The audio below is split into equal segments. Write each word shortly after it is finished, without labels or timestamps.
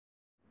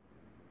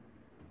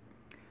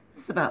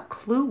This is about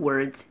clue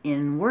words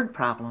in word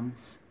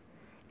problems.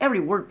 Every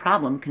word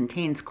problem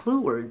contains clue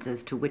words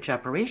as to which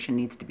operation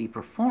needs to be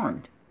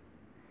performed.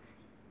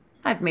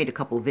 I've made a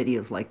couple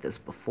videos like this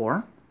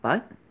before,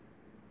 but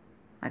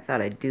I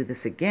thought I'd do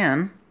this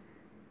again.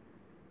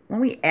 When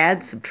we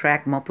add,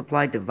 subtract,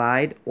 multiply,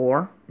 divide,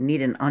 or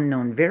need an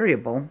unknown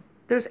variable,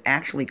 there's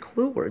actually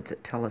clue words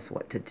that tell us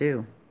what to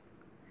do.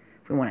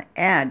 If we want to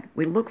add,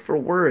 we look for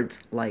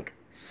words like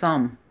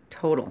sum,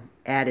 total,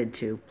 added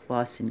to,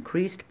 plus,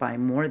 increased by,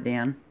 more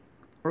than,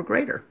 or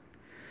greater.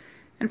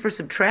 And for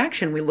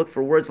subtraction, we look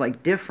for words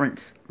like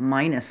difference,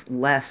 minus,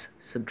 less,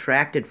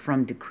 subtracted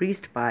from,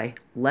 decreased by,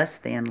 less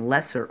than,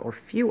 lesser, or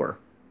fewer.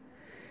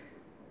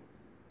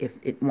 If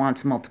it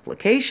wants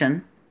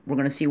multiplication, we're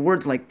going to see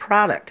words like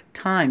product,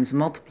 times,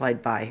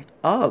 multiplied by,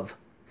 of,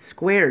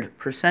 squared,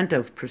 percent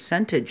of,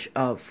 percentage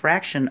of,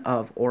 fraction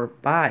of, or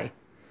by.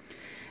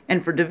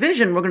 And for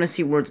division, we're going to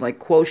see words like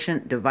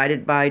quotient,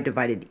 divided by,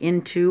 divided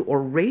into,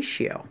 or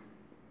ratio.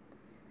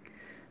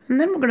 And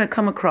then we're going to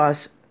come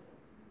across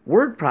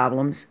word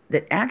problems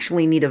that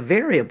actually need a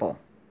variable.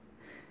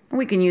 And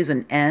we can use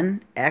an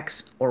n,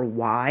 x, or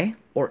y,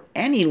 or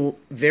any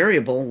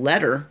variable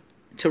letter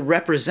to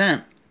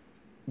represent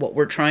what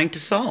we're trying to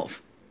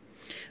solve.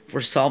 If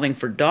we're solving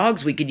for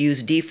dogs, we could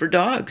use D for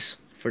dogs.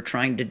 If we're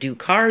trying to do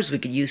cars, we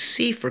could use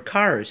C for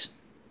cars.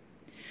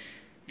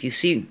 If you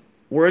see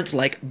words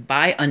like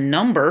by a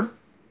number,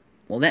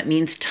 well, that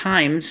means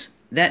times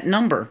that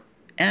number,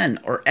 n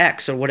or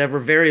x or whatever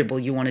variable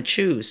you want to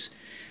choose.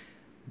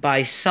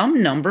 By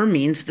some number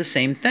means the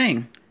same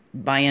thing.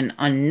 By an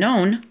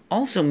unknown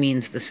also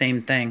means the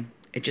same thing.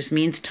 It just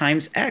means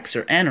times x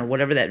or n or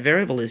whatever that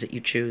variable is that you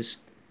choose.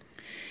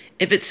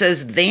 If it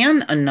says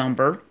than a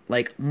number,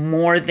 like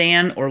more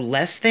than or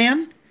less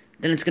than,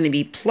 then it's going to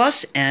be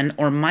plus n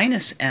or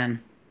minus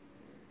n.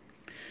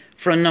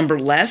 For a number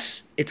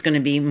less, it's going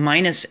to be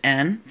minus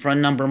n. For a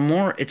number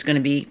more, it's going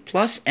to be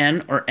plus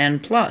n or n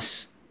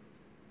plus.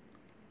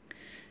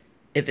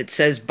 If it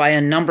says by a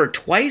number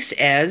twice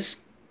as,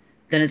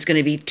 then it's going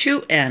to be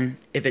 2n.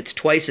 If it's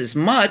twice as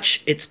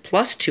much, it's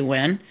plus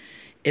 2n.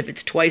 If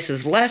it's twice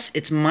as less,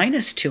 it's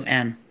minus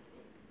 2n.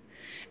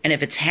 And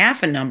if it's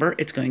half a number,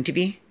 it's going to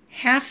be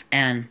half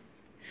n.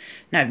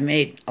 Now, I've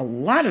made a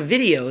lot of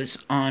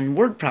videos on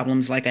word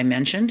problems like I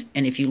mentioned,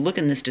 and if you look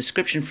in this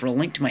description for a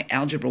link to my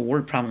algebra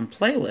word problem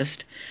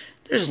playlist,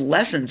 there's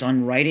lessons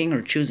on writing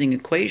or choosing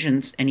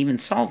equations and even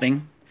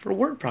solving for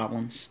word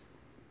problems.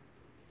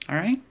 All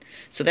right?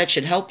 So that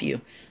should help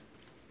you.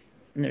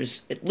 And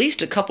there's at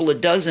least a couple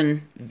of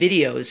dozen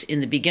videos in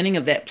the beginning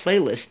of that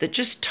playlist that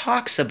just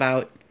talks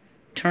about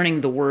turning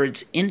the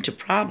words into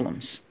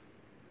problems.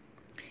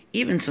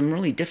 Even some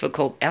really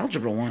difficult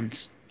algebra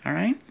ones. All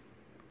right?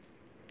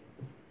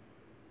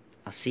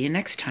 I'll see you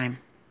next time.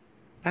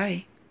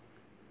 Bye.